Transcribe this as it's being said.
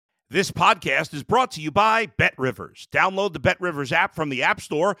This podcast is brought to you by BetRivers. Download the BetRivers app from the App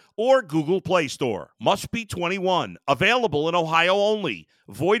Store or Google Play Store. Must be 21. Available in Ohio only.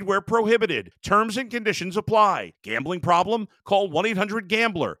 Void where prohibited. Terms and conditions apply. Gambling problem? Call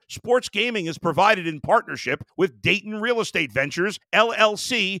 1-800-GAMBLER. Sports gaming is provided in partnership with Dayton Real Estate Ventures,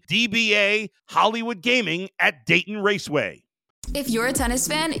 LLC, DBA, Hollywood Gaming at Dayton Raceway. If you're a tennis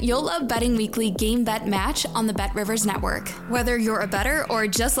fan, you'll love Betting Weekly Game Bet Match on the BetRivers Network. Whether you're a bettor or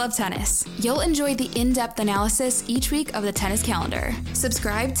just love tennis, you'll enjoy the in-depth analysis each week of the tennis calendar.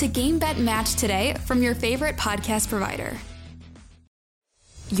 Subscribe to Game Bet Match today from your favorite podcast provider.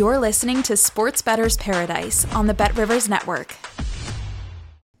 You're listening to Sports Bettor's Paradise on the BetRivers Network.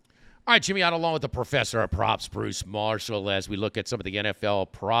 All right, Jimmy Ott along with the professor of props, Bruce Marshall, as we look at some of the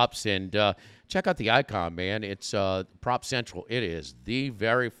NFL props. And check out the icon, man. It's Prop Central. It is the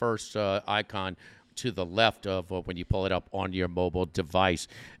very first icon to the left of when you pull it up on your mobile device.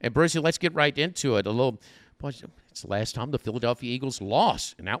 And, Brucey, let's get right into it. It's the last time the Philadelphia Eagles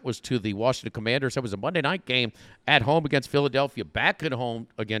lost, and that was to the Washington Commanders. That was a Monday night game at home against Philadelphia, back at home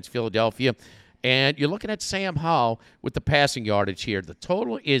against Philadelphia. And you're looking at Sam Howell with the passing yardage here. The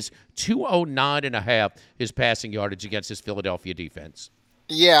total is 209.5, his passing yardage against his Philadelphia defense.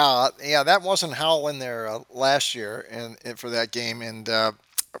 Yeah, that wasn't Howell in there last year and for that game,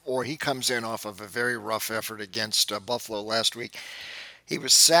 or he comes in off of a very rough effort against Buffalo last week. He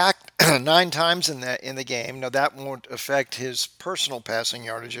was sacked 9 times in the game. Now, that won't affect his personal passing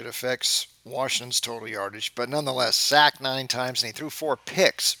yardage. It affects Washington's total yardage. But nonetheless, sacked 9 times, and he threw 4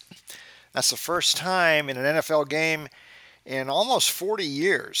 picks. That's the first time in an NFL game in almost 40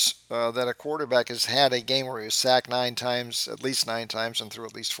 years that a quarterback has had a game where he was sacked 9 times, at least 9 times, and threw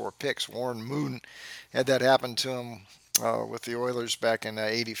at least 4 picks. Warren Moon had that happen to him with the Oilers back in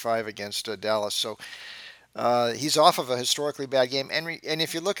 '85 against Dallas. So he's off of a historically bad game. And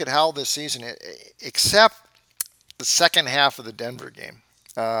if you look at Howell this season, except the second half of the Denver game,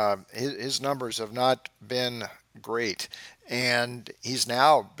 his numbers have not been great. And he's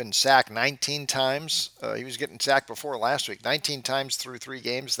now been sacked 19 times. He was getting sacked before last week. 19 times through 3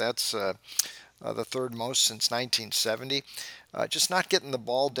 games. That's the third most since 1970. Just not getting the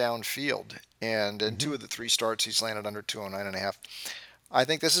ball downfield. And in 2 of the 3 starts, he's landed under 209.5. I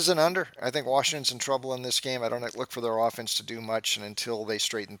think this is an under. I think Washington's in trouble in this game. I don't look for their offense to do much. And until they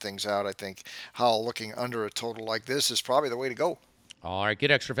straighten things out, I think Howell looking under a total like this is probably the way to go. All right, get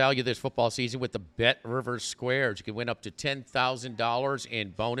extra value this football season with the BetRivers Squares. You can win up to $10,000 in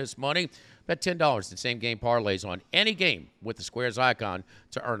bonus money. Bet $10 in same-game parlays on any game with the Squares icon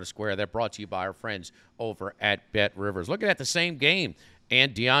to earn a square. That brought to you by our friends over at BetRivers. Looking at the same game,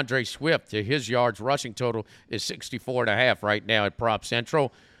 and DeAndre Swift, his yards rushing total is 64.5 right now at Prop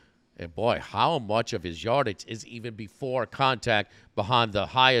Central. And, boy, how much of his yardage is even before contact behind the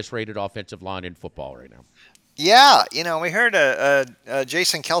highest-rated offensive line in football right now? Yeah, we heard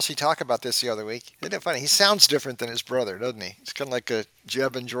Jason Kelsey talk about this the other week. Isn't it funny? He sounds different than his brother, doesn't he? It's kind of like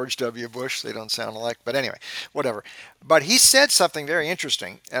Jeb and George W. Bush. They don't sound alike. But anyway, whatever. But he said something very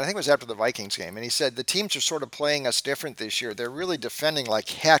interesting, and I think it was after the Vikings game. And he said the teams are sort of playing us different this year. They're really defending like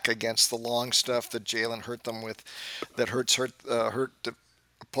heck against the long stuff that Jalen hurt them with, that hurt the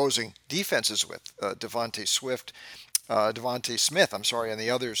opposing defenses with. Devontae Smith, and the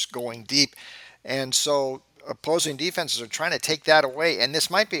others going deep. And so opposing defenses are trying to take that away, and this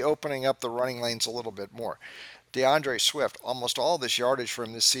might be opening up the running lanes a little bit more. DeAndre Swift, almost all this yardage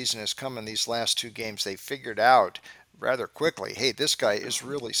from this season has come in these last 2 games. They figured out rather quickly, hey, this guy is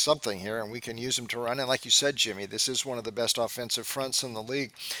really something here, and we can use him to run. And like you said, Jimmy, this is one of the best offensive fronts in the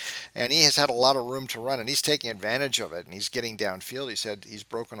league, and he has had a lot of room to run, and he's taking advantage of it, and he's getting downfield. He said he's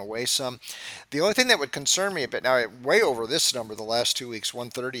broken away some. The only thing that would concern me a bit, now way over this number the last 2 weeks,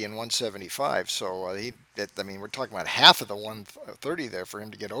 130 and 175, so we're talking about half of the 130 there for him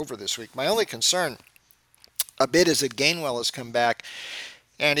to get over this week. My only concern a bit is that Gainwell has come back,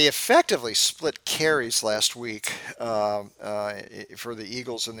 and he effectively split carries last week for the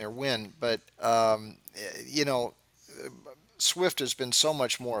Eagles in their win. But, Swift has been so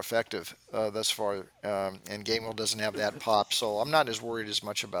much more effective thus far, and Gainwell doesn't have that pop. So I'm not as worried as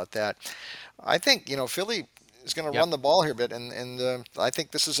much about that. I think, Philly is going to run the ball here a bit, and I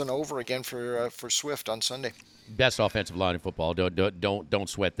think this is an over again for Swift on Sunday. Best offensive line in football. Don't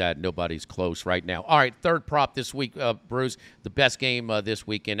sweat that. Nobody's close right now. All right, third prop this week, Bruce. The best game this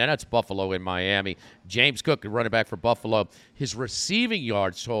weekend, and that's Buffalo in Miami. James Cook, running back for Buffalo. His receiving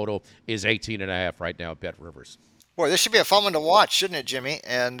yards total is 18.5 right now at BetRivers. Boy, this should be a fun one to watch, shouldn't it, Jimmy?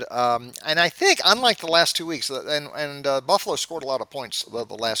 And I think, unlike the last 2 weeks, Buffalo scored a lot of points the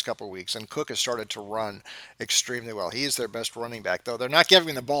last couple of weeks, and Cook has started to run extremely well. He is their best running back, though they're not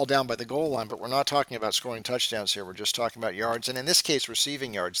giving the ball down by the goal line. But we're not talking about scoring touchdowns here. We're just talking about yards, and in this case,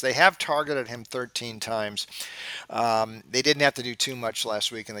 receiving yards. They have targeted him 13 times. They didn't have to do too much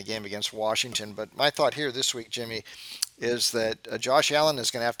last week in the game against Washington. But my thought here this week, Jimmy, is that Josh Allen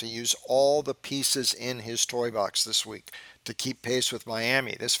is going to have to use all the pieces in his toy box this week to keep pace with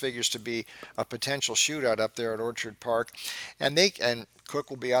Miami. This figures to be a potential shootout up there at Orchard Park, and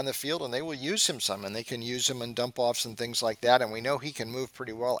Cook will be on the field, and they will use him some, and they can use him in dump offs and things like that. And we know he can move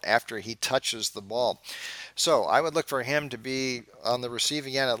pretty well after he touches the ball. So I would look for him to be on the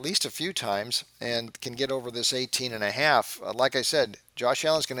receiving end at least a few times and can get over this 18 and a half. Like I said, Josh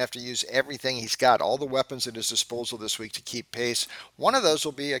Allen's going to have to use everything he's got, all the weapons at his disposal this week to keep pace. One of those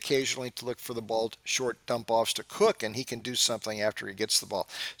will be occasionally to look for the ball short dump offs to Cook, and he can do something after he gets the ball.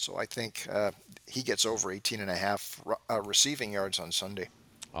 So I think he gets over 18 and a half receiving yards on Sunday.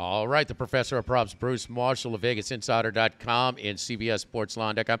 All right, the professor of props, Bruce Marshall of VegasInsider.com and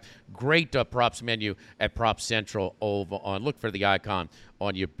CBSSportsLine.com. Great props menu at Prop Central over on. Look for the icon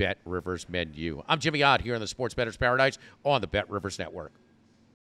on your Bet Rivers menu. I'm Jimmy Ott here in the Sports Bettor's Paradise on the Bet Rivers Network.